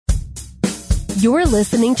You're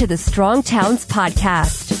listening to the Strong Towns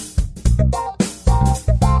Podcast.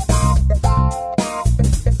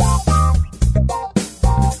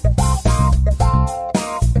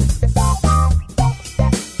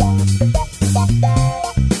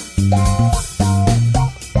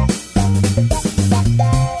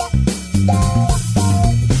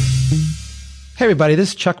 Hey everybody, this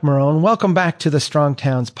is Chuck Marone. Welcome back to the Strong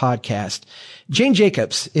Towns Podcast. Jane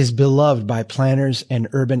Jacobs is beloved by planners and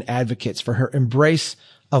urban advocates for her embrace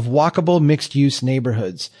of walkable mixed-use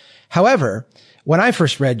neighborhoods. However, when I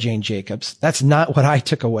first read Jane Jacobs, that's not what I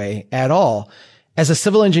took away at all. As a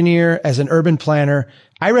civil engineer, as an urban planner,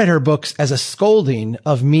 I read her books as a scolding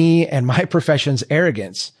of me and my profession's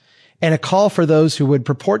arrogance, and a call for those who would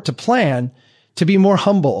purport to plan to be more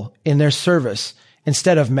humble in their service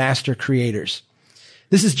instead of master creators.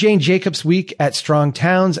 This is Jane Jacobs Week at Strong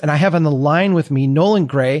Towns, and I have on the line with me Nolan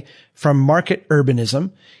Gray from Market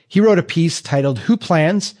Urbanism. He wrote a piece titled Who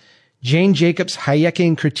Plans? Jane Jacobs'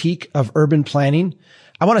 Hayekian Critique of Urban Planning.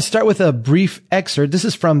 I want to start with a brief excerpt. This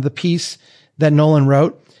is from the piece that Nolan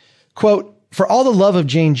wrote. Quote, "For all the love of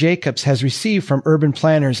Jane Jacobs has received from urban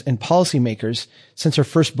planners and policymakers since her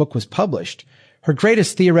first book was published, her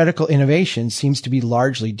greatest theoretical innovation seems to be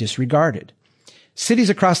largely disregarded. Cities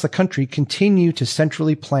across the country continue to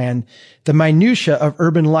centrally plan the minutia of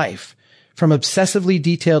urban life, from obsessively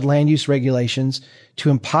detailed land use regulations to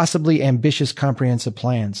impossibly ambitious comprehensive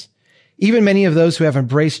plans. Even many of those who have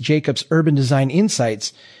embraced Jacobs' urban design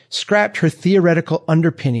insights scrapped her theoretical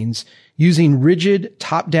underpinnings using rigid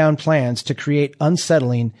top-down plans to create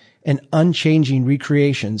unsettling and unchanging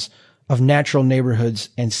recreations of natural neighborhoods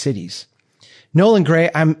and cities." Nolan Gray,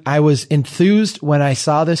 I was enthused when I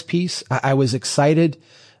saw this piece. I was excited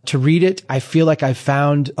to read it. I feel like I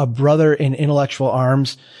found a brother in intellectual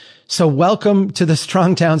arms. So welcome to the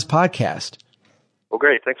Strong Towns Podcast. Well,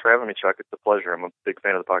 great. Thanks for having me, Chuck. It's a pleasure. I'm a big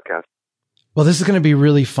fan of the podcast. Well, this is going to be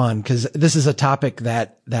really fun because this is a topic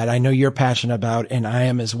that I know you're passionate about and I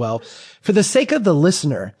am as well. For the sake of the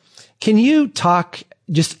listener, can you talk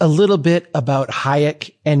just a little bit about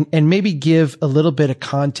Hayek and maybe give a little bit of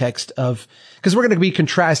context of, because we're going to be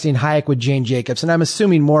contrasting Hayek with Jane Jacobs, and I'm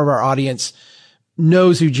assuming more of our audience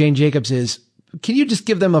knows who Jane Jacobs is. Can you just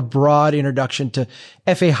give them a broad introduction to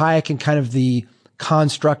F.A. Hayek and kind of the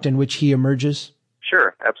construct in which he emerges?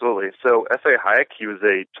 Sure, absolutely. So F.A. Hayek, he was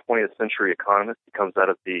a 20th century economist. He comes out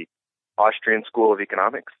of the Austrian School of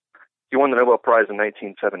Economics. He won the Nobel Prize in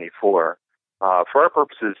 1974. For our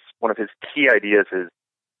purposes, one of his key ideas is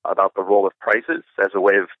about the role of prices as a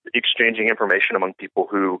way of exchanging information among people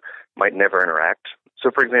who might never interact. So,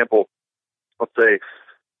 for example, let's say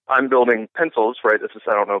I'm building pencils, right?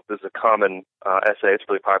 I don't know if this is a common essay. It's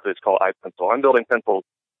really popular. It's called iPencil. I'm building pencils,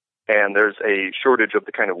 and there's a shortage of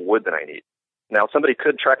the kind of wood that I need. Now, somebody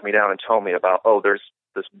could track me down and tell me about, there's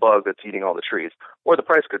this bug that's eating all the trees, or the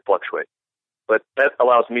price could fluctuate. But that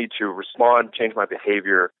allows me to respond, change my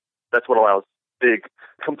behavior. That's what allows big,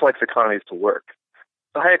 complex economies to work.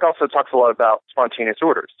 So Hayek also talks a lot about spontaneous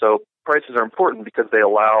orders. So prices are important because they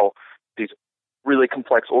allow these really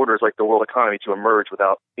complex orders like the world economy to emerge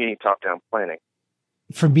without any top-down planning.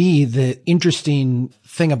 For me, the interesting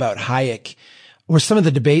thing about Hayek were some of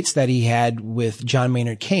the debates that he had with John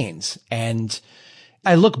Maynard Keynes. And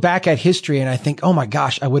I look back at history and I think, oh my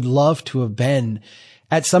gosh, I would love to have been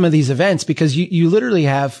at some of these events because you literally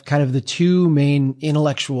have kind of the two main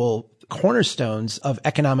intellectual cornerstones of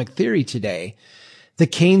economic theory today. The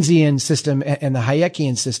Keynesian system and the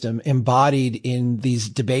Hayekian system embodied in these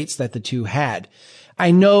debates that the two had. I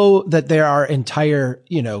know that there are entire,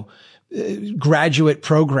 graduate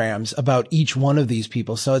programs about each one of these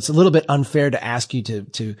people. So it's a little bit unfair to ask you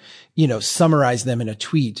to summarize them in a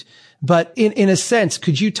tweet. But in a sense,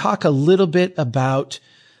 could you talk a little bit about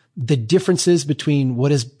the differences between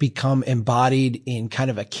what has become embodied in kind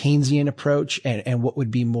of a Keynesian approach and what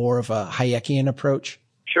would be more of a Hayekian approach?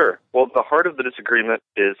 Sure. Well, the heart of the disagreement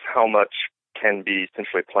is how much can be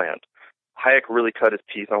centrally planned. Hayek really cut his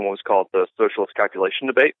teeth on what was called the socialist calculation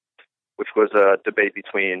debate, which was a debate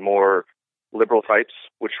between more liberal types,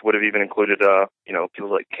 which would have even included, people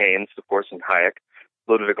like Keynes, of course, and Hayek,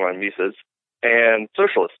 Ludwig von Mises, and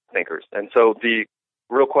socialist thinkers. And so the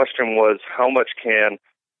real question was, how much can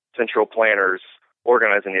central planners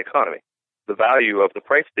organize in the economy? The value of the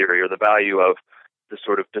price theory or the value of the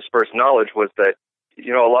sort of dispersed knowledge was that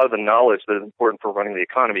a lot of the knowledge that is important for running the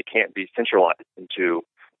economy can't be centralized into,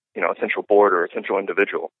 a central board or a central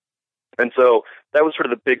individual. And so that was sort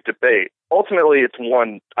of the big debate. Ultimately, it's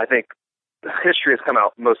one, I think, history has come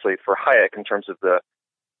out mostly for Hayek in terms of the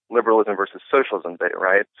liberalism versus socialism debate,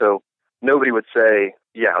 right? So nobody would say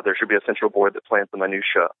yeah, there should be a central board that plans the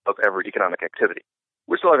minutia of every economic activity.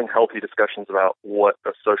 We're still having healthy discussions about what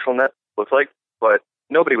a social net looks like, but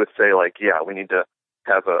nobody would say, like, yeah, we need to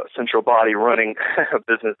have a central body running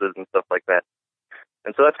businesses and stuff like that.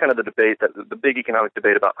 And so that's kind of the debate, that the big economic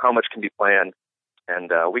debate about how much can be planned.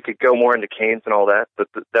 And we could go more into Keynes and all that, but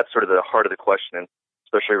that's sort of the heart of the question, and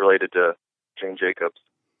especially related to Jane Jacobs.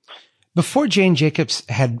 Before Jane Jacobs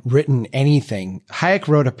had written anything, Hayek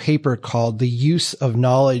wrote a paper called The Use of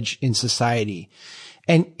Knowledge in Society.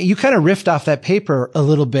 And you kind of riffed off that paper a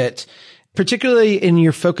little bit, particularly in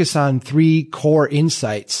your focus on three core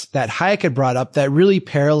insights that Hayek had brought up that really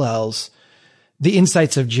parallels the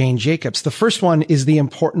insights of Jane Jacobs. The first one is the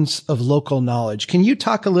importance of local knowledge. Can you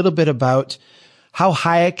talk a little bit about how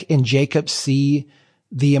Hayek and Jacobs see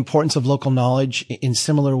the importance of local knowledge in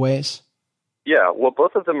similar ways? Yeah, well,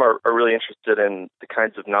 both of them are really interested in the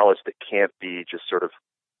kinds of knowledge that can't be just sort of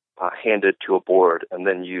handed to a board and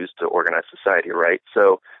then used to organize society, right?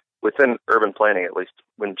 So within urban planning, at least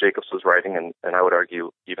when Jacobs was writing, and I would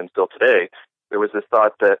argue even still today, there was this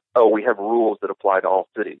thought that, oh, we have rules that apply to all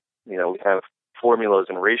cities. You know, we have formulas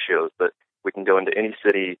and ratios that we can go into any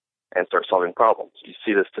city and start solving problems. You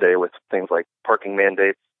see this today with things like parking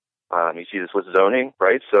mandates. You see this with zoning,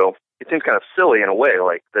 right? So it seems kind of silly in a way,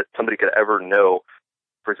 like that somebody could ever know,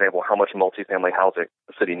 for example, how much multifamily housing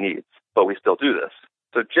the city needs, but we still do this.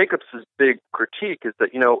 So Jacobs' big critique is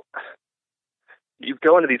that, you know, you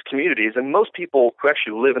go into these communities, and most people who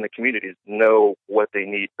actually live in the communities know what they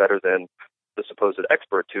need better than the supposed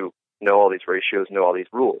experts who know all these ratios, know all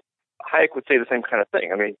these rules. Hayek would say the same kind of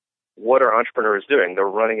thing. I mean, what are entrepreneurs doing? They're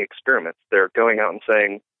running experiments. They're going out and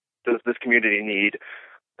saying, does this community need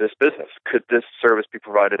this business? Could this service be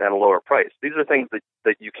provided at a lower price? These are things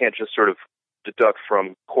that you can't just sort of deduct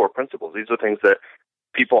from core principles. These are things that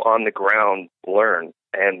people on the ground learn,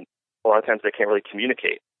 and a lot of times they can't really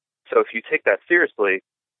communicate. So if you take that seriously,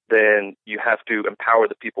 then you have to empower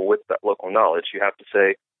the people with that local knowledge. You have to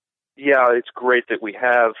say, yeah, it's great that we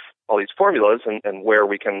have all these formulas and where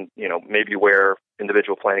we can, you know, maybe where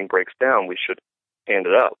individual planning breaks down, we should hand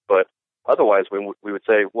it up. But otherwise, we would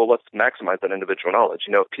say, well, let's maximize that individual knowledge.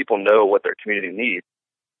 You know, if people know what their community needs,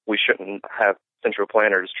 we shouldn't have central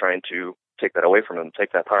planners trying to take that away from them,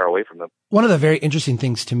 take that power away from them. One of the very interesting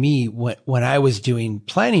things to me when I was doing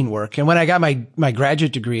planning work and when I got my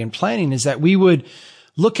graduate degree in planning is that we would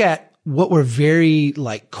look at what were very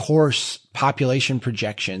like coarse population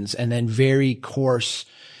projections and then very coarse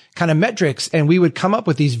kind of metrics. And we would come up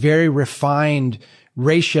with these very refined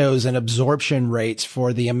ratios and absorption rates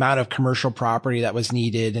for the amount of commercial property that was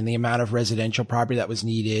needed and the amount of residential property that was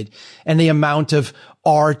needed and the amount of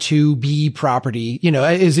R2B property, you know,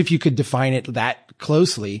 as if you could define it that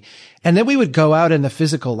closely. And then we would go out in the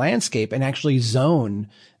physical landscape and actually zone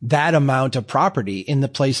that amount of property in the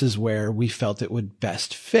places where we felt it would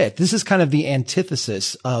best fit. This is kind of the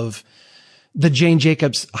antithesis of the Jane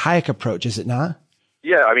Jacobs Hayek approach, is it not?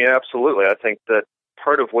 Yeah, I mean, absolutely. I think that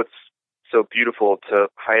part of what's so beautiful to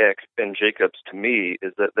Hayek and Jacobs to me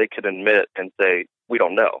is that they could admit and say, we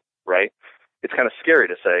don't know, right? It's kind of scary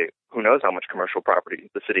to say, who knows how much commercial property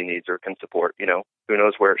the city needs or can support, you know, who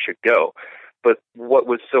knows where it should go. But what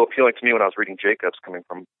was so appealing to me when I was reading Jacobs coming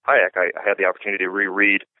from Hayek, I had the opportunity to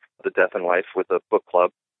reread The Death and Life with a book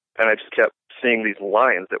club, and I just kept seeing these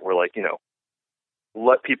lines that were like, you know,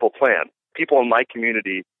 let people plan. People in my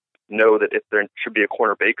community know that if there should be a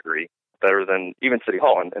corner bakery, better than even City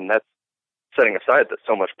Hall, and that's setting aside that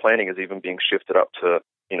so much planning is even being shifted up to,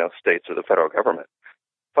 you know, states or the federal government.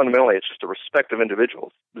 Fundamentally, it's just a respect of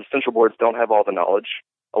individuals. The central boards don't have all the knowledge.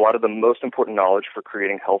 A lot of the most important knowledge for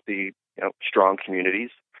creating healthy, you know, strong communities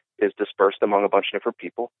is dispersed among a bunch of different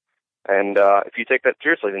people. And if you take that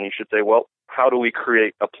seriously, then you should say, well, how do we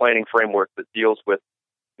create a planning framework that deals with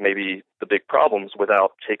maybe the big problems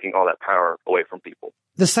without taking all that power away from people?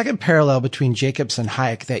 The second parallel between Jacobs and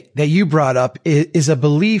Hayek that you brought up is a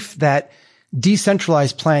belief that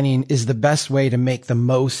decentralized planning is the best way to make the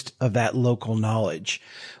most of that local knowledge.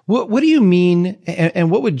 What do you mean,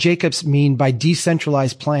 and what would Jacobs mean by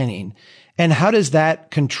decentralized planning? And how does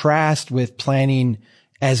that contrast with planning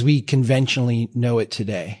as we conventionally know it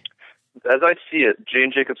today? As I see it,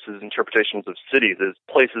 Jane Jacobs' interpretations of cities is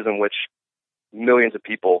places in which millions of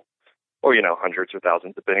people, or, you know, hundreds or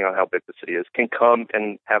thousands, depending on how big the city is, can come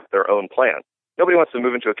and have their own plan. Nobody wants to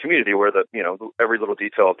move into a community where every little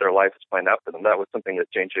detail of their life is planned out for them. That was something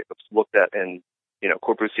that Jane Jacobs looked at in, you know,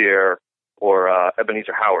 Corbusier or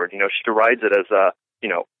Ebenezer Howard. You know, she derides it as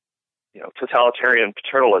totalitarian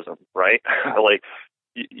paternalism, right? Like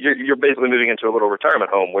you're basically moving into a little retirement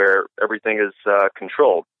home where everything is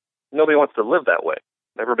controlled. Nobody wants to live that way.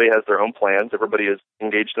 Everybody has their own plans. Everybody is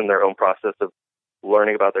engaged in their own process of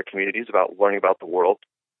learning about their communities, about learning about the world.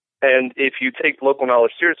 And if you take local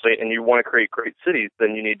knowledge seriously and you want to create great cities,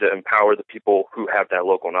 then you need to empower the people who have that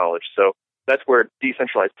local knowledge. So that's where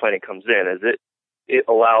decentralized planning comes in, is it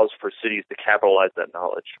allows for cities to capitalize that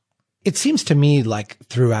knowledge. It seems to me like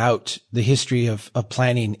throughout the history of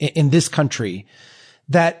planning in this country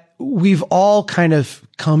that we've all kind of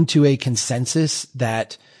come to a consensus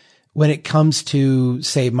that when it comes to,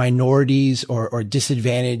 say, minorities or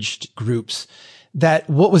disadvantaged groups, that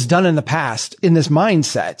what was done in the past in this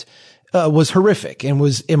mindset was horrific and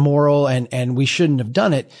was immoral and we shouldn't have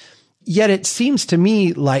done it. Yet it seems to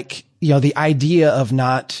me like, the idea of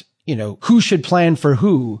not, who should plan for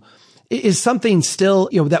who is something still,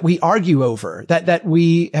 that we argue over, that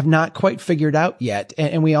we have not quite figured out yet.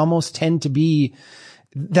 And we almost tend to be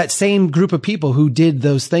that same group of people who did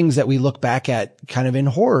those things that we look back at kind of in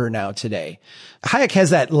horror now today. Hayek has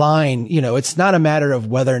that line, it's not a matter of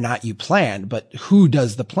whether or not you plan, but who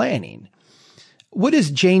does the planning. What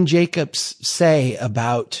does Jane Jacobs say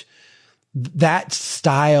about that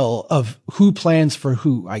style of who plans for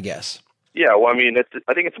who, I guess? Yeah, well,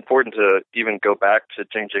 I think it's important to even go back to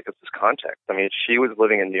Jane Jacobs' context. She was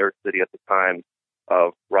living in New York City at the time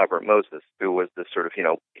of Robert Moses, who was this sort of,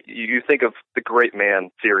 you think of the great man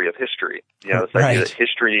theory of history, this idea that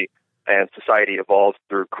history and society evolves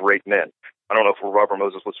through great men. I don't know if Robert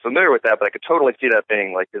Moses was familiar with that, but I could totally see that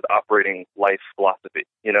being like his operating life philosophy,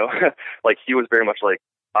 like he was very much like,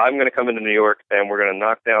 I'm going to come into New York and we're going to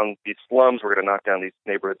knock down these slums. We're going to knock down these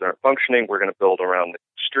neighborhoods that aren't functioning. We're going to build around the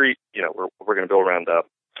street. We're going to build around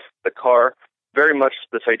the car. Very much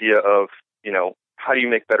this idea of, how do you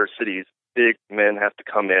make better cities? Big men have to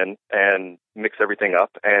come in and mix everything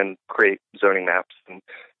up and create zoning maps and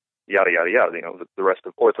yada, yada, yada, the rest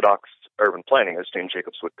of orthodox urban planning, as Jane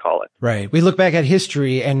Jacobs would call it. Right. We look back at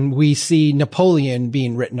history and we see Napoleon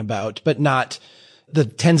being written about, but not the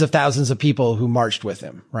tens of thousands of people who marched with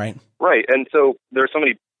him, right? Right. And so there are so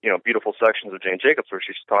many, beautiful sections of Jane Jacobs where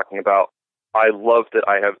she's talking about, I love that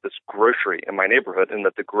I have this grocery in my neighborhood and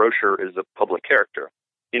that the grocer is a public character.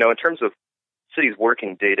 In terms of cities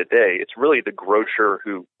working day to day, it's really the grocer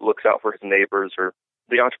who looks out for his neighbors, or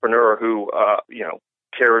the entrepreneur who,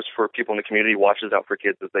 cares for people in the community, watches out for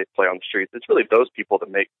kids as they play on the streets. It's really those people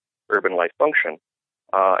that make urban life function.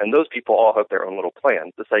 And those people all have their own little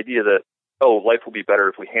plans. This idea that, life will be better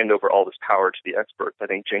if we hand over all this power to the experts. I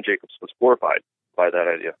think Jane Jacobs was horrified by that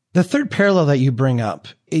idea. The third parallel that you bring up,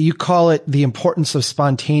 you call it the importance of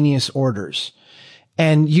spontaneous orders.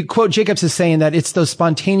 And you quote Jacobs as saying that it's those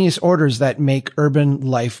spontaneous orders that make urban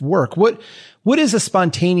life work. What is a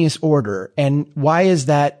spontaneous order, and why is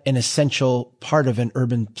that an essential part of an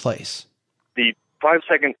urban place? The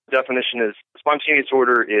 5-second definition is spontaneous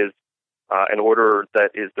order is an order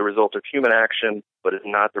that is the result of human action, but is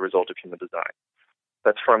not the result of human design.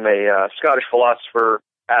 That's from a Scottish philosopher,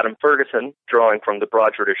 Adam Ferguson, drawing from the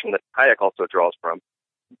broad tradition that Hayek also draws from.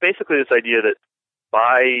 Basically, this idea that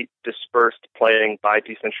by dispersed planning, by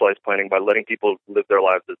decentralized planning, by letting people live their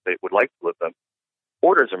lives as they would like to live them,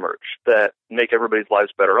 orders emerge that make everybody's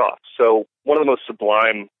lives better off. So one of the most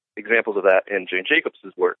sublime examples of that in Jane Jacobs'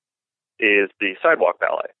 work is the sidewalk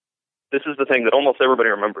ballet. This is the thing that almost everybody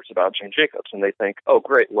remembers about Jane Jacobs, and they think, oh,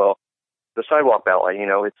 great, well, the sidewalk ballet,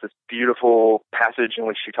 it's this beautiful passage in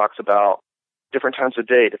which she talks about different times of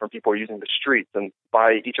day, different people are using the streets, and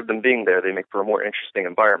by each of them being there, they make for a more interesting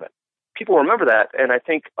environment. People remember that, and I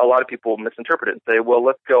think a lot of people misinterpret it and say, well,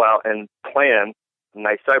 let's go out and plan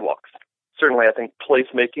nice sidewalks. Certainly, I think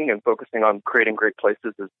placemaking and focusing on creating great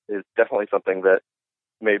places is definitely something that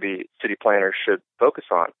maybe city planners should focus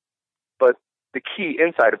on. But the key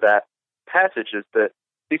inside of that passage is that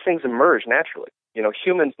these things emerge naturally.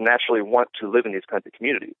 Humans naturally want to live in these kinds of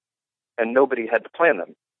communities, and nobody had to plan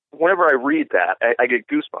them. Whenever I read that, I get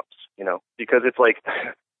goosebumps, because it's like,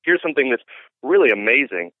 here's something that's really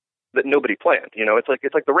amazing that nobody planned. It's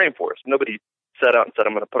like the rainforest. Nobody set out and said,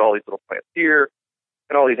 I'm going to put all these little plants here,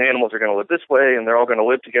 and all these animals are going to live this way, and they're all going to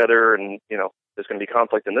live together, and, there's going to be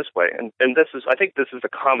conflict in this way. And I think this is a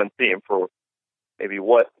common theme for maybe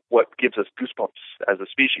what gives us goosebumps as a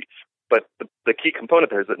species. But the key component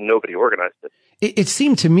there is that nobody organized it. It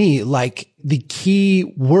seemed to me like the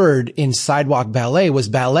key word in sidewalk ballet was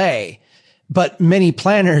ballet, but many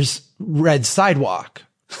planners read sidewalk.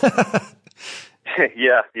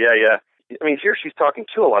 Yeah. Here she's talking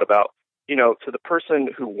too a lot about, to the person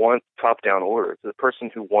who wants top-down orders, to the person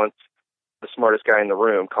who wants the smartest guy in the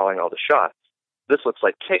room calling all the shots. This looks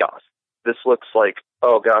like chaos. This looks like,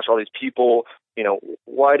 oh gosh, all these people,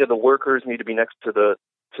 why do the workers need to be next to the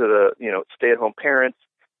stay-at-home parents?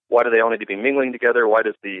 Why do they all need to be mingling together? Why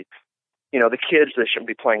does the kids, they shouldn't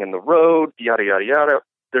be playing in the road, yada, yada, yada.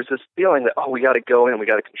 There's this feeling that, we got to go in, we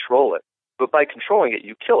got to control it. But by controlling it,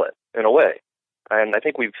 you kill it in a way. And I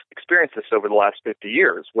think we've experienced this over the last 50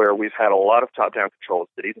 years where we've had a lot of top-down control of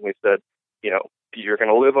cities, and we've said, you're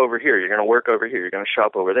going to live over here, you're going to work over here, you're going to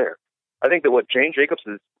shop over there. I think that what Jane Jacobs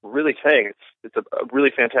is really saying, it's a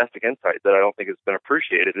really fantastic insight that I don't think has been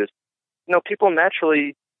appreciated, is, people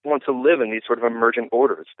naturally want to live in these sort of emergent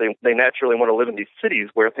orders. They naturally want to live in these cities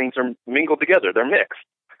where things are mingled together, they're mixed.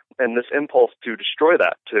 And this impulse to destroy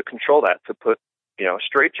that, to control that, to put, a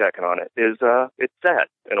straitjacket on it is, it's sad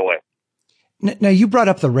in a way. Now, you brought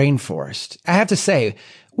up the rainforest. I have to say,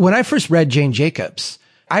 when I first read Jane Jacobs,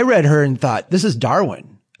 I read her and thought, this is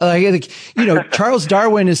Darwin. Charles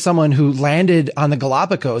Darwin is someone who landed on the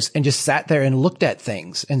Galapagos and just sat there and looked at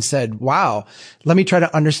things and said, wow, let me try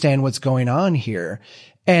to understand what's going on here.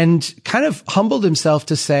 And kind of humbled himself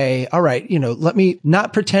to say, all right, let me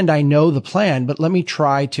not pretend I know the plan, but let me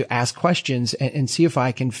try to ask questions and see if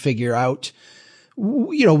I can figure out,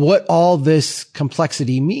 what all this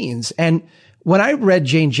complexity means. And when I read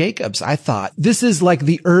Jane Jacobs, I thought this is like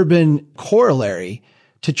the urban corollary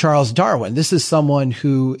to Charles Darwin. This is someone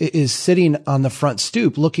who is sitting on the front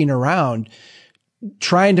stoop, looking around,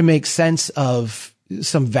 trying to make sense of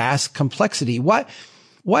some vast complexity. Why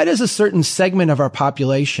does a certain segment of our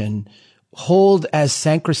population hold as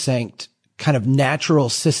sacrosanct kind of natural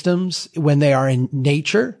systems when they are in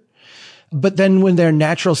nature? But then when they're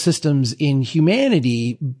natural systems in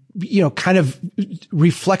humanity, kind of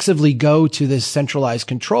reflexively go to this centralized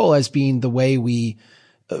control as being the way we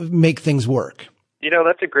make things work?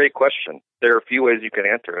 That's a great question. There are a few ways you can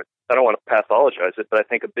answer it. I don't want to pathologize it, but I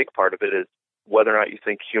think a big part of it is whether or not you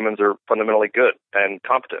think humans are fundamentally good and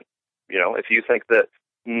competent. If you think that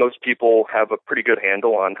most people have a pretty good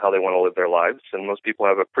handle on how they want to live their lives, and most people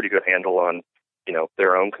have a pretty good handle on,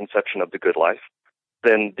 their own conception of the good life,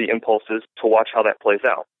 then the impulse is to watch how that plays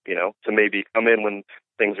out, to maybe come in when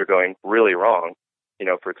things are going really wrong.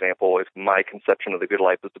 For example, if my conception of the good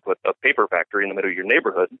life was to put a paper factory in the middle of your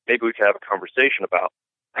neighborhood, maybe we could have a conversation about,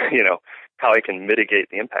 how I can mitigate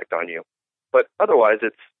the impact on you. But otherwise,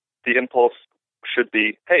 it's the impulse should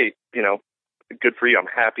be, hey, good for you. I'm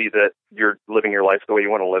happy that you're living your life the way you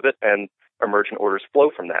want to live it, and emergent orders flow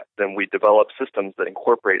from that. Then we develop systems that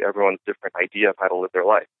incorporate everyone's different idea of how to live their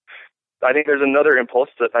life. I think there's another impulse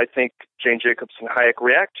that I think Jane Jacobs and Hayek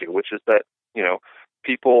react to, which is that,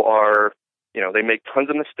 people are, they make tons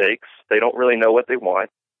of mistakes. They don't really know what they want,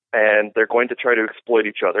 and they're going to try to exploit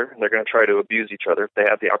each other, and they're going to try to abuse each other if they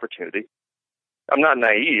have the opportunity. I'm not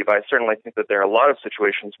naive. I certainly think that there are a lot of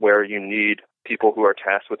situations where you need people who are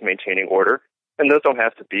tasked with maintaining order, and those don't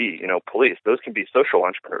have to be, police. Those can be social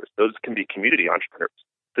entrepreneurs. Those can be community entrepreneurs.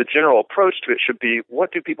 The general approach to it should be,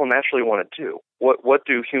 what do people naturally want to do? What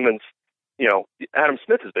do humans, Adam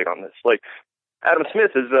Smith is big on this. Like, Adam Smith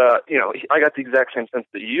is, I got the exact same sense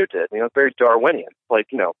that you did. Very Darwinian. Like,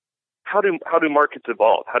 how do markets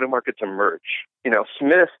evolve? How do markets emerge?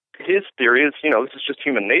 Smith, his theory is, this is just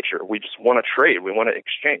human nature. We just want to trade. We want to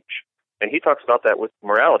exchange. And he talks about that with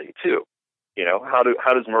morality too. How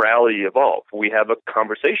does morality evolve? We have a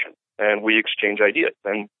conversation and we exchange ideas.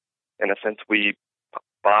 And in a sense, we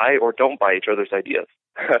buy or don't buy each other's ideas.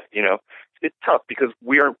 It's tough because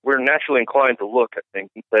we're naturally inclined to look at things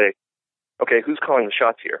and say, okay, who's calling the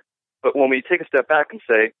shots here? But when we take a step back and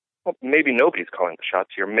say, well, maybe nobody's calling the shots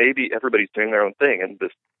here. Maybe everybody's doing their own thing and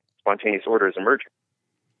this spontaneous order is emerging.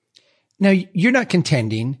 Now, you're not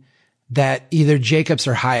contending that either Jacobs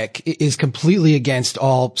or Hayek is completely against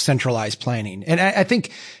all centralized planning. And I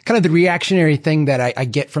think kind of the reactionary thing that I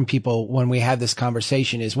get from people when we have this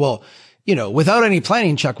conversation is, well, without any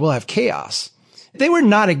planning, Chuck, we'll have chaos. They were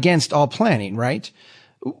not against all planning, right?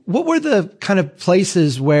 What were the kind of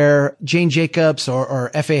places where Jane Jacobs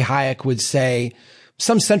or F.A. Hayek would say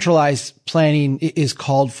some centralized planning is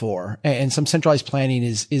called for and some centralized planning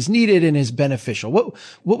is needed and is beneficial? What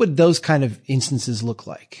would those kind of instances look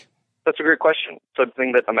like? That's a great question.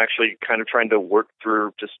 Something that I'm actually kind of trying to work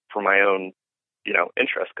through just for my own,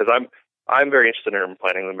 interest, because I'm very interested in urban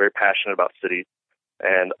planning. I'm very passionate about cities,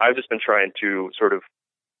 and I've just been trying to sort of,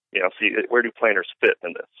 see where do planners fit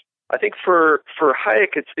in this. I think for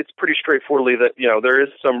Hayek, it's pretty straightforwardly that, there is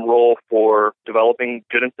some role for developing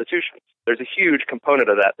good institutions. There's a huge component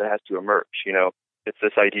of that has to emerge. It's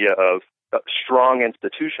this idea of strong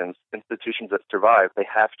institutions that survive. They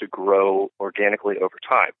have to grow organically over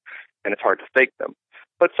time, and it's hard to fake them.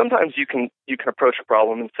 But sometimes you can approach a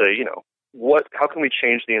problem and say, how can we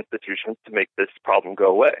change the institutions to make this problem go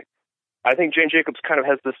away? I think Jane Jacobs kind of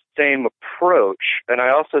has the same approach, and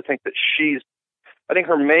I also think that she's I think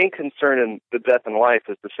her main concern in The Death and Life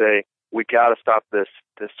is to say, we got to stop this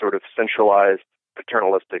sort of centralized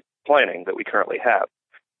paternalistic planning that we currently have.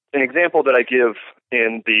 An example that I give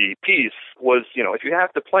in the piece was, if you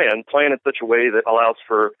have to plan in such a way that allows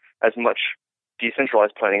for as much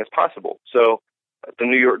decentralized planning as possible. So the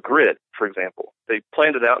New York grid, for example, they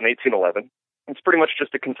planned it out in 1811. It's pretty much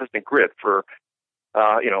just a consistent grid for,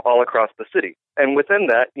 all across the city. And within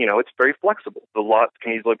that, it's very flexible. The lots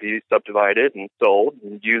can easily be subdivided and sold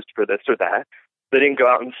and used for this or that. They didn't go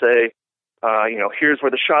out and say, here's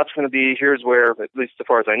where the shop's going to be, here's where, at least as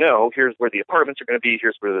far as I know, here's where the apartments are going to be,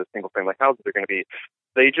 here's where the single-family houses are going to be.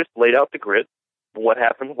 They just laid out the grid. What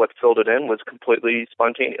happened, what filled it in was completely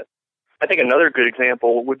spontaneous. I think another good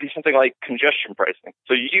example would be something like congestion pricing.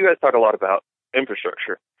 So you guys talk a lot about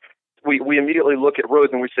infrastructure. We immediately look at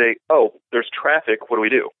roads and we say, oh, there's traffic, what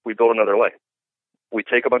do? We build another lane. We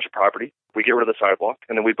take a bunch of property, we get rid of the sidewalk,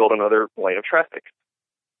 and then we build another lane of traffic.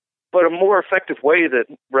 But a more effective way that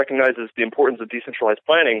recognizes the importance of decentralized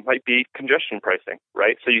planning might be congestion pricing,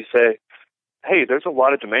 right? So you say, hey, there's a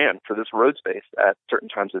lot of demand for this road space at certain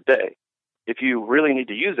times of day. If you really need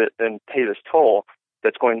to use it, then pay this toll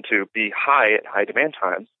that's going to be high at high demand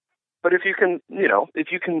times. But if you can,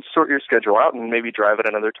 sort your schedule out and maybe drive at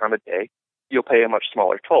another time of day, you'll pay a much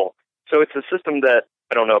smaller toll. So it's a system that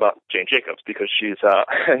I don't know about Jane Jacobs because she's,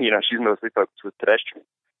 she's mostly focused with pedestrians.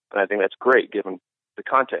 And I think that's great given the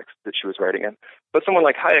context that she was writing in. But someone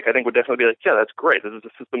like Hayek, I think, would definitely be like, yeah, that's great. This is a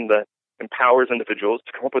system that empowers individuals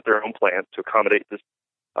to come up with their own plans to accommodate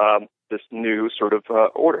this new sort of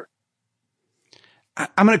order.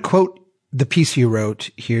 I'm going to quote the piece you wrote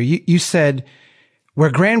here. You said, where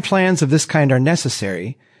grand plans of this kind are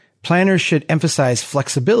necessary, planners should emphasize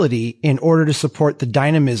flexibility in order to support the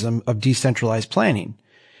dynamism of decentralized planning.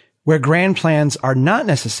 Where grand plans are not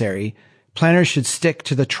necessary, planners should stick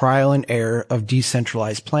to the trial and error of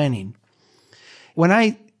decentralized planning. When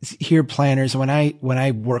I hear planners, when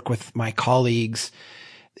I work with my colleagues,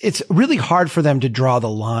 it's really hard for them to draw the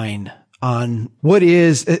line on what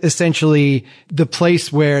is essentially the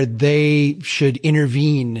place where they should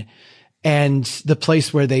intervene and the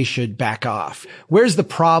place where they should back off. Where's the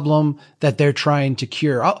problem that they're trying to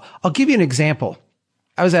cure? I'll give you an example.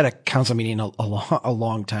 I was at a council meeting a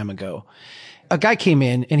long time ago. A guy came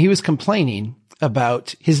in and he was complaining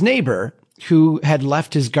about his neighbor who had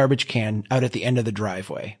left his garbage can out at the end of the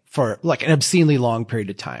driveway for like an obscenely long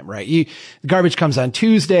period of time, right? The garbage comes on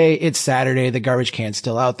Tuesday. It's Saturday. The garbage can's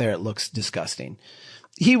still out there. It looks disgusting.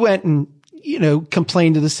 He went and,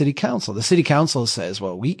 complained to the city council. The city council says,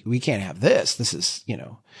 well, we can't have this. This is,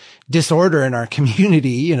 disorder in our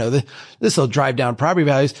community. This will drive down property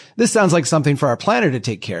values. This sounds like something for our planner to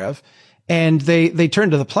take care of. And they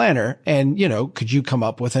turned to the planner and, could you come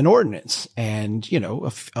up with an ordinance and,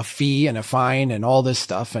 a fee and a fine and all this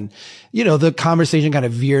stuff. And, the conversation kind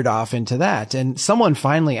of veered off into that. And someone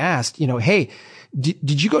finally asked, hey,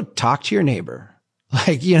 did you go talk to your neighbor?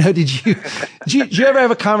 Like, did you ever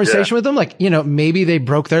have a conversation with them? Like, maybe they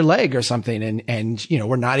broke their leg or something and,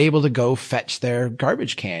 were not able to go fetch their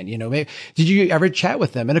garbage can, maybe, did you ever chat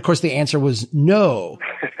with them? And of course the answer was no.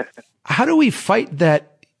 How do we fight that,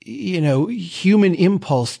 human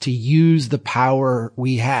impulse to use the power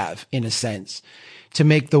we have, in a sense, to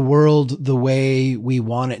make the world the way we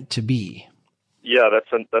want it to be? Yeah,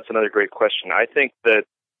 that's another great question. I think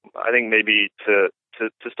maybe to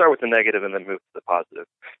start with the negative and then move to the positive.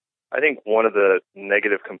 I think one of the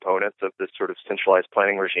negative components of this sort of centralized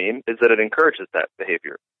planning regime is that it encourages that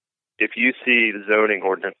behavior. If you see zoning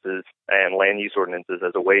ordinances and land use ordinances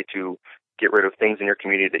as a way to get rid of things in your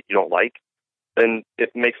community that you don't like, then it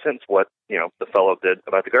makes sense what, the fellow did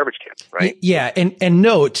about the garbage cans, right? Yeah. And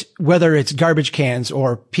note whether it's garbage cans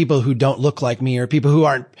or people who don't look like me or people who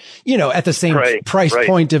aren't, at the same price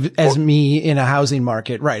point as me in a housing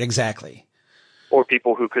market. Right. Exactly. Or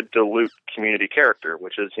people who could dilute community character,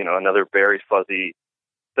 which is, another very fuzzy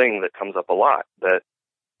thing that comes up a lot that,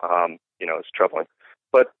 is troubling.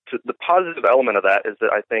 But the positive element of that is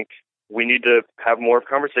that I think we need to have more of a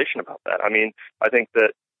conversation about that. I mean, I think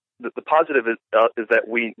that the positive is that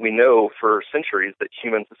we know for centuries that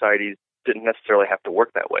human societies didn't necessarily have to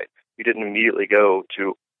work that way. You didn't immediately go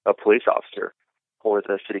to a police officer or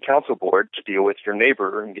the city council board to deal with your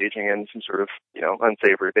neighbor engaging in some sort of,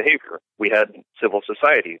 unsavory behavior. We had civil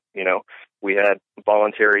society, we had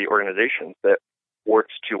voluntary organizations that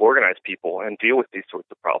worked to organize people and deal with these sorts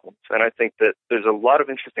of problems. And I think that there's a lot of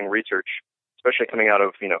interesting research, especially coming out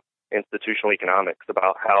of, institutional economics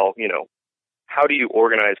about how do you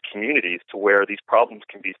organize communities to where these problems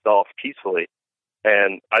can be solved peacefully?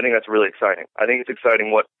 And I think that's really exciting. I think it's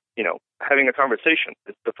exciting having a conversation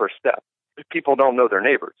is the first step. people don't know their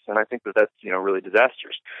neighbors. And I think that that's, really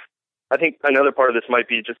disastrous. I think another part of this might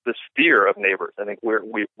be just this fear of neighbors. I think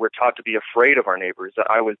we're taught to be afraid of our neighbors.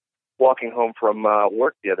 I was walking home from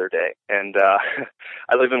work the other day, and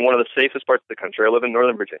I live in one of the safest parts of the country. I live in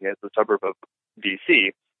Northern Virginia. It's a suburb of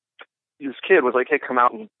D.C. This kid was like, "Hey, come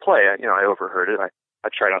out and play." I overheard it. I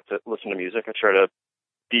try not to listen to music. I try to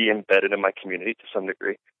be embedded in my community to some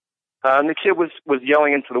degree. And the kid was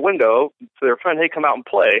yelling into the window to their friend, "Hey, come out and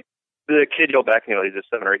play." The kid yelled back, he's a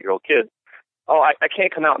 7 or 8 year old kid. "Oh, I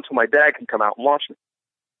can't come out until my dad can come out and watch me."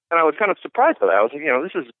 And I was kind of surprised by that. I was like,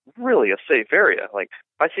 this is really a safe area. Like,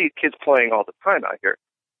 I see kids playing all the time out here.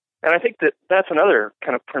 And I think that that's another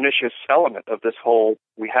kind of pernicious element of this whole,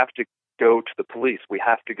 we have to go to the police, we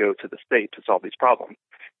have to go to the state to solve these problems,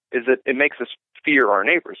 is that it makes us fear our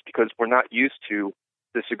neighbors because we're not used to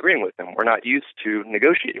disagreeing with them. We're not used to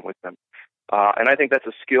negotiating with them. And I think that's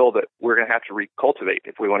a skill that we're going to have to recultivate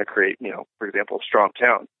if we want to create, for example, a strong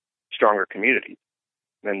town, stronger communities.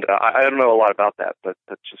 And I don't know a lot about that, but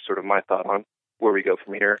that's just sort of my thought on where we go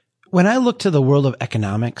from here. When I look to the world of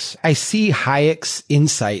economics, I see Hayek's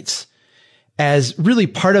insights as really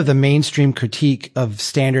part of the mainstream critique of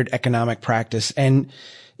standard economic practice. And,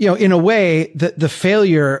 in a way, the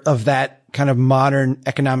failure of that kind of modern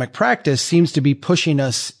economic practice seems to be pushing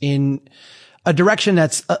us in a direction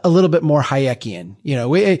that's a little bit more Hayekian.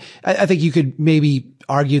 I think you could maybe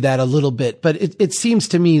argue that a little bit, but it seems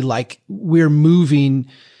to me like we're moving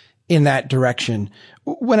in that direction.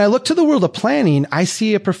 When I look to the world of planning, I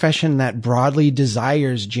see a profession that broadly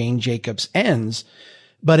desires Jane Jacobs' ends,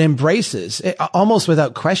 but embraces, almost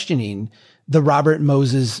without questioning, the Robert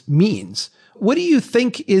Moses means. What do you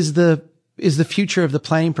think is the future of the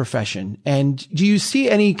planning profession? And do you see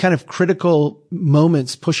any kind of critical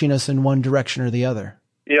moments pushing us in one direction or the other?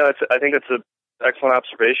 I think it's an excellent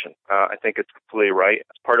observation. I think it's completely right.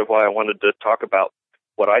 It's part of why I wanted to talk about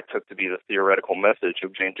what I took to be the theoretical message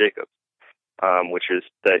of Jane Jacobs, which is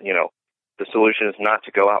that, the solution is not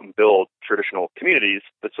to go out and build traditional communities.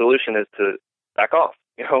 The solution is to back off,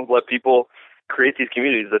 let people create these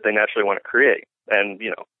communities that they naturally want to create and,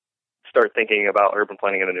 start thinking about urban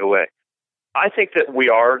planning in a new way. I think that we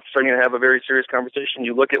are starting to have a very serious conversation.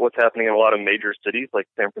 You look at what's happening in a lot of major cities like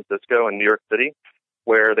San Francisco and New York City,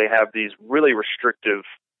 where they have these really restrictive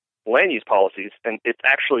land use policies, and it's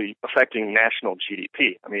actually affecting national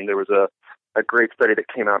GDP. I mean, there was a great study that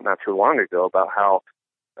came out not too long ago about how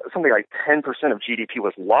something like 10% of GDP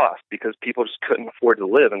was lost because people just couldn't afford to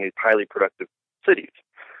live in these highly productive cities.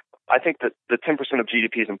 I think that the 10% of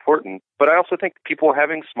GDP is important, but I also think people are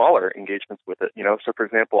having smaller engagements with it. So for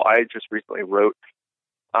example, I just recently wrote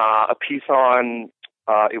a piece on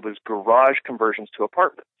it was garage conversions to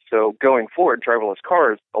apartments. So going forward, driverless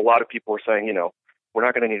cars, a lot of people are saying, we're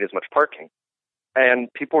not going to need as much parking. And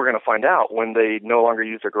people are going to find out when they no longer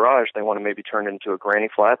use their garage, they want to maybe turn it into a granny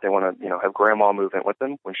flat. They want to, have grandma move in with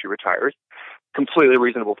them when she retires. Completely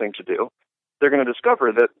reasonable thing to do. They're going to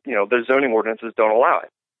discover that, their zoning ordinances don't allow it.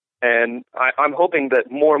 And I'm hoping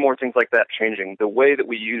that more and more things like that changing, the way that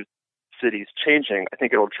we use cities changing, I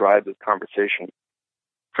think it'll drive this conversation.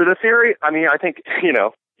 For the theory, I think,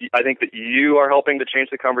 I think that you are helping to change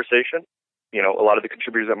the conversation. A lot of the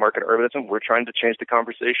contributors at Market Urbanism, we're trying to change the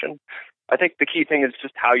conversation. I think the key thing is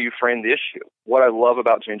just how you frame the issue. What I love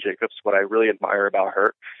about Jane Jacobs, what I really admire about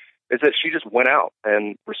her, is that she just went out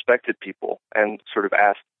and respected people and sort of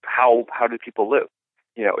asked, how do people live?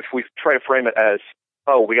 If we try to frame it as,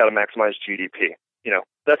 oh, we got to maximize GDP,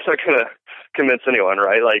 that's not going to convince anyone,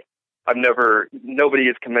 right? Like, nobody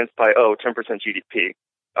is convinced by, 10% GDP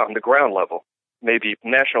on the ground level, maybe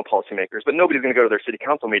national policymakers, but nobody's going to go to their city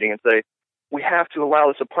council meeting and say, we have to allow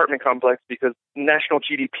this apartment complex because national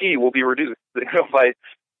GDP will be reduced by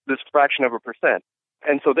this fraction of a percent.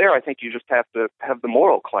 And so there, I think you just have to have the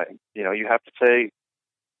moral claim. You have to say,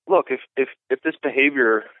 look, if this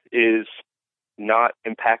behavior is not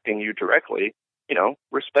impacting you directly,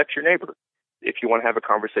 respect your neighbor. If you want to have a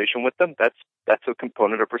conversation with them, that's a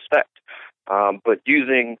component of respect. But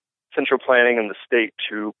using central planning and the state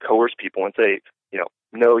to coerce people and say,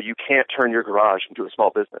 no, you can't turn your garage into a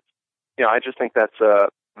small business. I just think that's a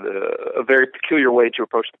very peculiar way to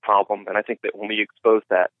approach the problem. And I think that when we expose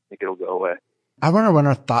that, I think it'll go away. I want to run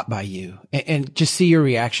a thought by you and just see your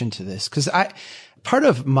reaction to this. Cause part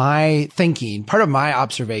of my thinking, part of my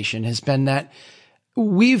observation has been that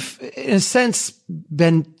we've, in a sense,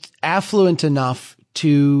 been affluent enough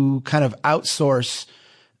to kind of outsource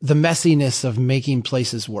the messiness of making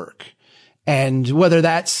places work. And whether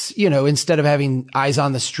that's, instead of having eyes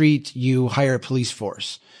on the street, you hire a police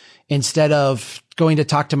force. Instead of going to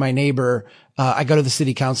talk to my neighbor, I go to the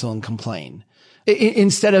city council and complain.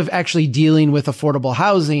 Instead of actually dealing with affordable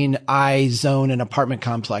housing, I zone an apartment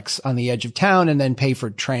complex on the edge of town and then pay for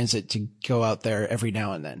transit to go out there every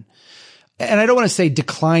now and then. And I don't want to say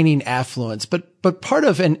declining affluence, but part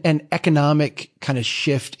of an economic kind of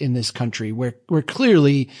shift in this country where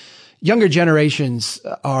clearly younger generations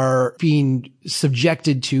are being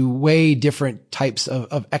subjected to way different types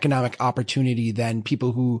of economic opportunity than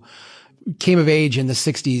people who came of age in the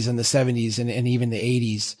 60s and the 70s and even the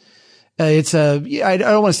 80s. I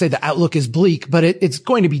don't want to say the outlook is bleak, but it's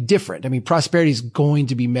going to be different. I mean, prosperity is going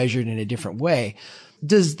to be measured in a different way.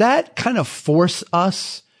 Does that kind of force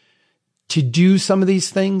us to do some of these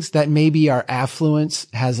things that maybe our affluence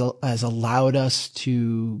has allowed us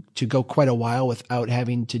to go quite a while without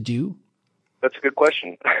having to do? That's a good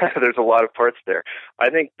question. There's a lot of parts there.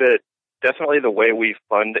 I think that definitely the way we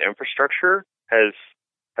fund infrastructure has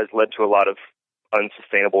led to a lot of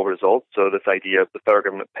unsustainable results. So this idea of the federal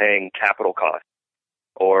government paying capital costs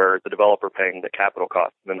or the developer paying the capital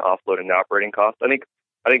costs and then offloading the operating costs. I think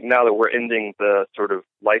now that we're ending the sort of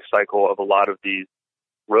life cycle of a lot of these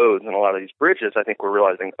roads and a lot of these bridges, I think we're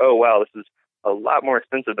realizing, oh, wow, this is a lot more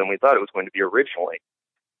expensive than we thought it was going to be originally.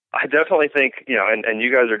 I definitely think, and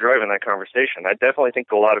you guys are driving that conversation. I definitely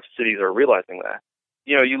think a lot of cities are realizing that.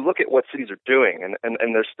 You look at what cities are doing, and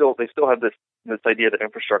they still have this idea that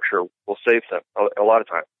infrastructure will save them a lot of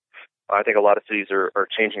times. I think a lot of cities are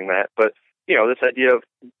changing that. But, this idea of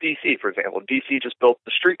D.C., for example, D.C. just built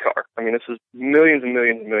the streetcar. I mean, this is millions and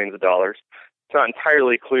millions and millions of dollars. It's not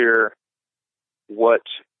entirely clear what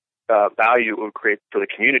value it would create for the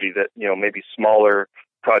community that, maybe smaller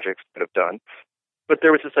projects could have done. But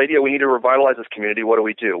there was this idea, we need to revitalize this community. What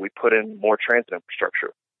do? We put in more transit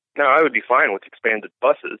infrastructure. Now, I would be fine with expanded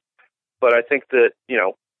buses, but I think that,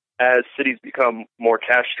 as cities become more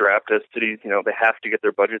cash-strapped, as cities, they have to get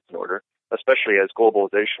their budgets in order, especially as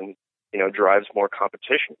globalization, drives more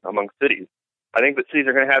competition among cities. I think that cities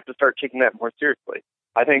are going to have to start taking that more seriously.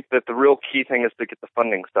 I think that the real key thing is to get the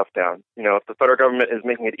funding stuff down. If the federal government is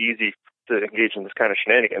making it easy to engage in this kind of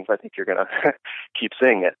shenanigans, I think you're going to keep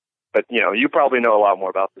seeing it. But, you probably know a lot more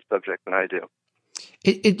about this subject than I do.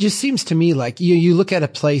 It just seems to me like you look at a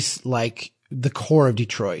place like the core of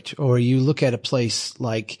Detroit, or you look at a place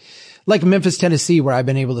like Memphis, Tennessee, where I've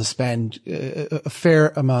been able to spend a fair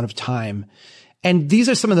amount of time. And these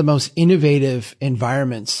are some of the most innovative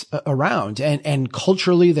environments around. And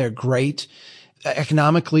culturally, they're great.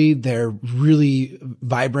 Economically, they're really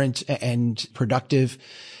vibrant and productive.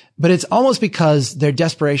 But it's almost because their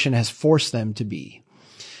desperation has forced them to be.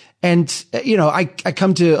 And, I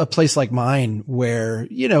come to a place like mine where,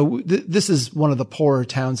 this is one of the poorer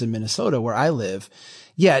towns in Minnesota where I live.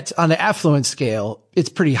 Yet on the affluence scale, it's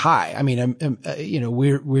pretty high. I mean,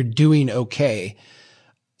 we're doing okay.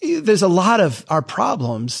 There's a lot of our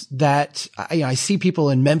problems that I see people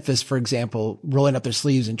in Memphis, for example, rolling up their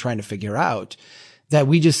sleeves and trying to figure out that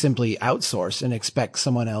we just simply outsource and expect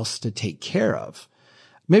someone else to take care of.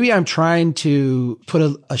 Maybe I'm trying to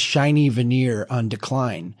put a shiny veneer on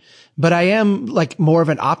decline, but I am like more of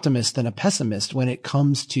an optimist than a pessimist when it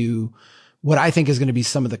comes to what I think is going to be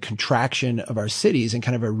some of the contraction of our cities and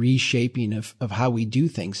kind of a reshaping of how we do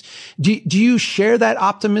things. Do you share that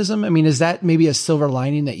optimism? I mean, is that maybe a silver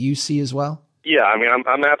lining that you see as well? Yeah, I mean,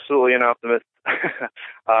 I'm absolutely an optimist.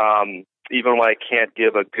 Even when I can't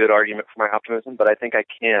give a good argument for my optimism, but I think I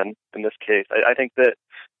can in this case. I think that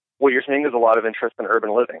what you're seeing is a lot of interest in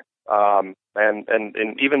urban living,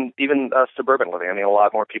 and even suburban living. I mean, a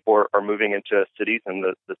lot more people are moving into cities and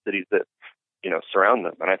the cities that surround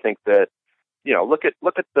them. And I think that look at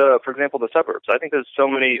for example, the suburbs. I think there's so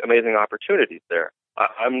many amazing opportunities there.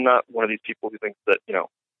 I'm not one of these people who thinks that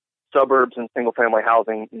suburbs and single family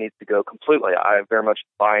housing needs to go completely. I very much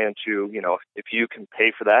buy into if you can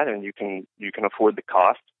pay for that and you can afford the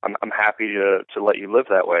cost, I'm happy to let you live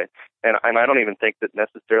that way. And I don't even think that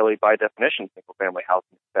necessarily by definition single family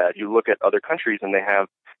housing is bad. You look at other countries and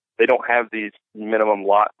they don't have these minimum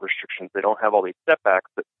lot restrictions. They don't have all these setbacks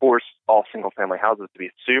that force all single family houses to be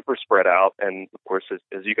super spread out and, of course,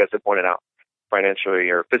 as you guys have pointed out, financially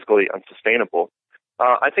or fiscally unsustainable.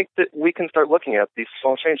 I think that we can start looking at these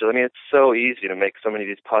small changes. I mean, it's so easy to make so many of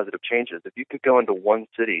these positive changes. If you could go into one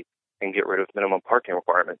city and get rid of minimum parking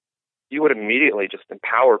requirements, you would immediately just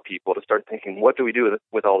empower people to start thinking, what do we do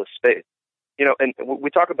with all this space? And we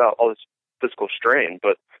talk about all this fiscal strain,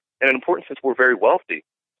 but in an important sense, we're very wealthy.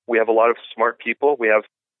 We have a lot of smart people. We have,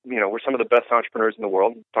 we're some of the best entrepreneurs in the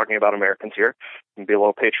world. I'm talking about Americans here, and be a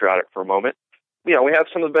little patriotic for a moment. We have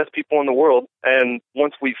some of the best people in the world, and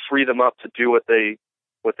once we free them up to do what they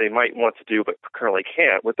might want to do but currently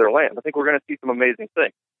can't with their land, I think we're going to see some amazing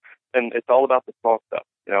things. And it's all about the small stuff.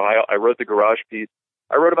 I wrote the garage piece.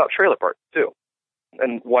 I wrote about trailer parks too,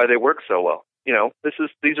 and why they work so well.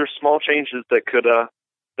 These are small changes that could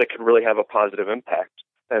really have a positive impact.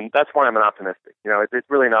 And that's why I'm an optimistic. It's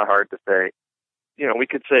really not hard to say. We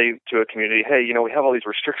could say to a community, hey, we have all these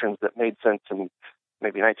restrictions that made sense in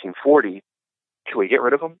maybe 1940. Can we get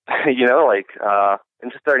rid of them?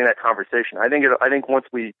 And just starting that conversation. I think once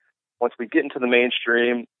we get into the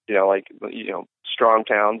mainstream, strong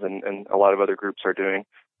towns and a lot of other groups are doing,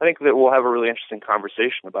 I think that we'll have a really interesting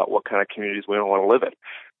conversation about what kind of communities we don't want to live in.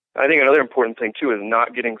 I think another important thing too is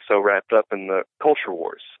not getting so wrapped up in the culture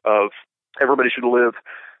wars of everybody should live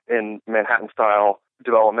in Manhattan-style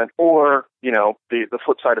development, or the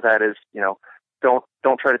flip side of that is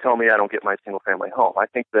don't try to tell me I don't get my single-family home. I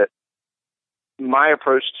think that my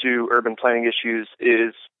approach to urban planning issues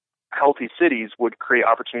is healthy cities would create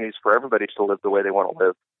opportunities for everybody to live the way they want to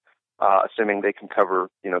live, assuming they can cover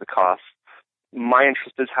the costs. My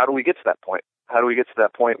interest is, how do we get to that point? How do we get to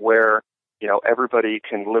that point where everybody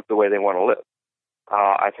can live the way they want to live?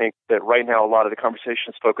 I think that right now a lot of the conversation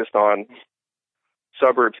is focused on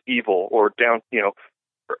suburbs evil, or down,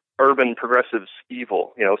 urban progressives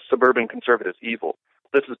evil, suburban conservatives evil.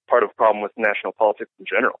 This is part of the problem with national politics in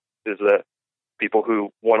general, is that people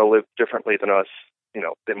who want to live differently than us,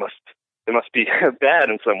 they must be bad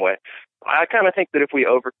in some way. I kind of think that if we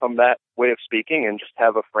overcome that way of speaking and just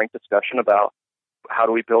have a frank discussion about how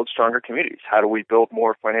do we build stronger communities, how do we build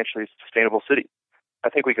more financially sustainable cities, I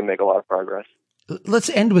think we can make a lot of progress. Let's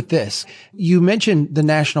end with this. You mentioned the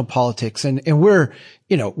national politics, and we're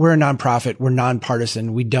a nonprofit. We're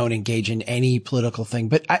nonpartisan. We don't engage in any political thing,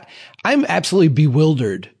 but I'm absolutely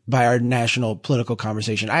bewildered by our national political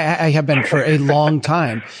conversation. I have been for a long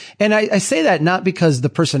time. And I say that not because the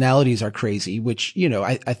personalities are crazy, which,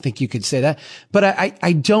 I think you could say that, but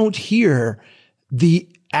I don't hear the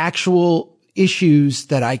actual issues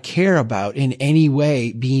that I care about in any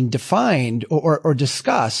way being defined or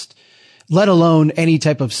discussed, let alone any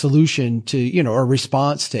type of solution to, or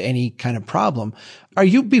response to any kind of problem. Are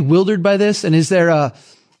you bewildered by this? And is there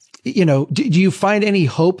do you find any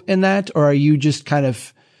hope in that, or are you just kind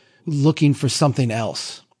of looking for something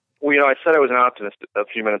else? Well, I said I was an optimist a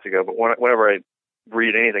few minutes ago, but whenever I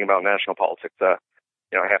read anything about national politics, I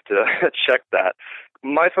have to check that.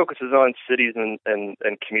 My focus is on cities and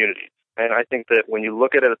communities. And I think that when you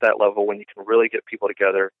look at it at that level, when you can really get people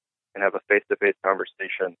together and have a face-to-face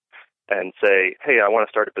conversation and say, hey, I want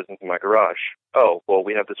to start a business in my garage. Oh, well,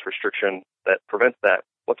 we have this restriction that prevents that.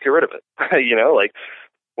 Let's get rid of it.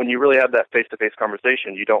 When you really have that face-to-face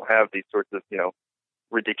conversation, you don't have these sorts of,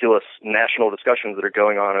 ridiculous national discussions that are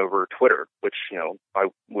going on over Twitter, which, I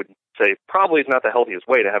would say probably is not the healthiest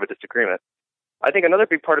way to have a disagreement. I think another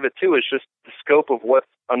big part of it, too, is just the scope of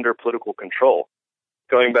what's under political control.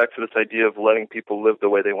 Going back to this idea of letting people live the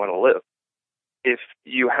way they want to live. If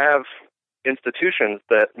you have institutions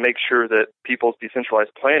that make sure that people's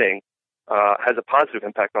decentralized planning has a positive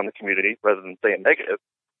impact on the community rather than, say, a negative,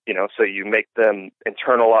 so you make them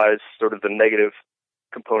internalize sort of the negative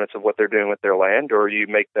components of what they're doing with their land, or you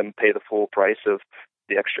make them pay the full price of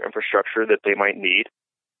the extra infrastructure that they might need.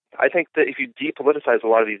 I think that if you depoliticize a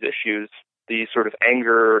lot of these issues, the sort of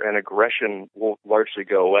anger and aggression will largely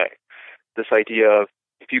go away. This idea of,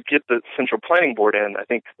 if you get the central planning board in, I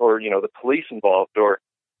think, or, the police involved, or,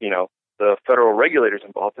 the federal regulators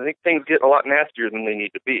involved, I think things get a lot nastier than they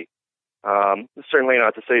need to be. Certainly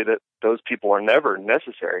not to say that those people are never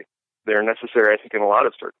necessary. They're necessary, I think, in a lot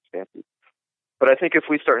of circumstances. But I think if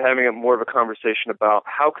we start having more of a conversation about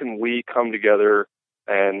how can we come together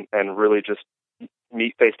and really just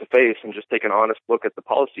meet face to face and just take an honest look at the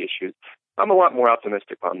policy issues, I'm a lot more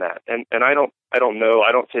optimistic on that. And I don't know.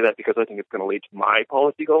 I don't say that because I think it's going to lead to my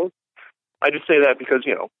policy goals. I just say that because,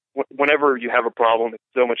 whenever you have a problem, it's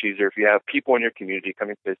so much easier if you have people in your community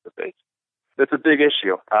coming face to face. It's a big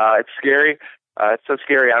issue. It's scary. It's so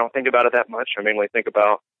scary. I don't think about it that much. I mainly think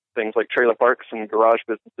about things like trailer parks and garage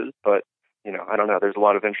businesses, but I don't know. There's a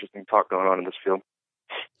lot of interesting talk going on in this field.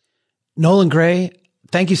 Nolan Gray,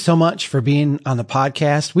 thank you so much for being on the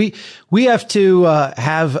podcast. We have to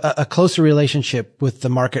have a closer relationship with the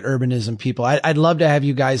market urbanism people. I'd love to have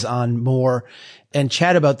you guys on more and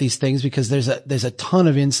chat about these things, because there's a ton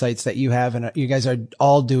of insights that you have, and you guys are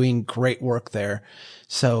all doing great work there.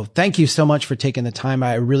 So thank you so much for taking the time.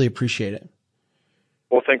 I really appreciate it.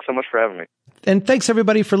 Well, thanks so much for having me. And thanks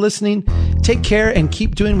everybody for listening. Take care and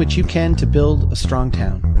keep doing what you can to build a strong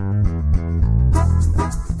town.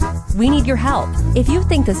 We need your help. If you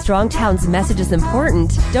think the Strong Towns message is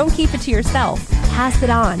important, don't keep it to yourself. Pass it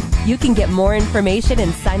on. You can get more information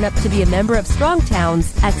and sign up to be a member of Strong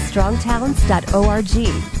Towns at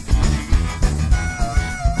strongtowns.org.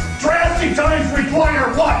 Drastic times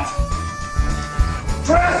require what?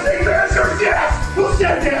 Drastic measures, yes! Who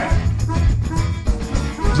said that?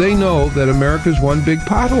 They know that America's one big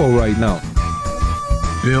pothole right now.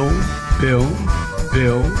 Bill.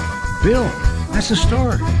 That's the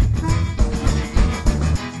story.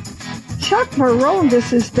 Chuck Marohn,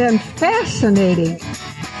 this has been fascinating.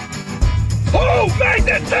 Who made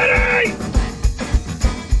the city?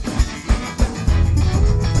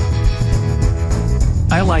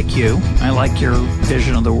 I like you. I like your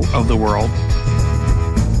vision of the world.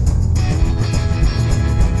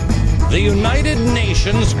 The United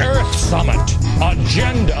Nations Earth Summit,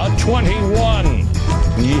 Agenda 21.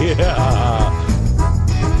 Yeah.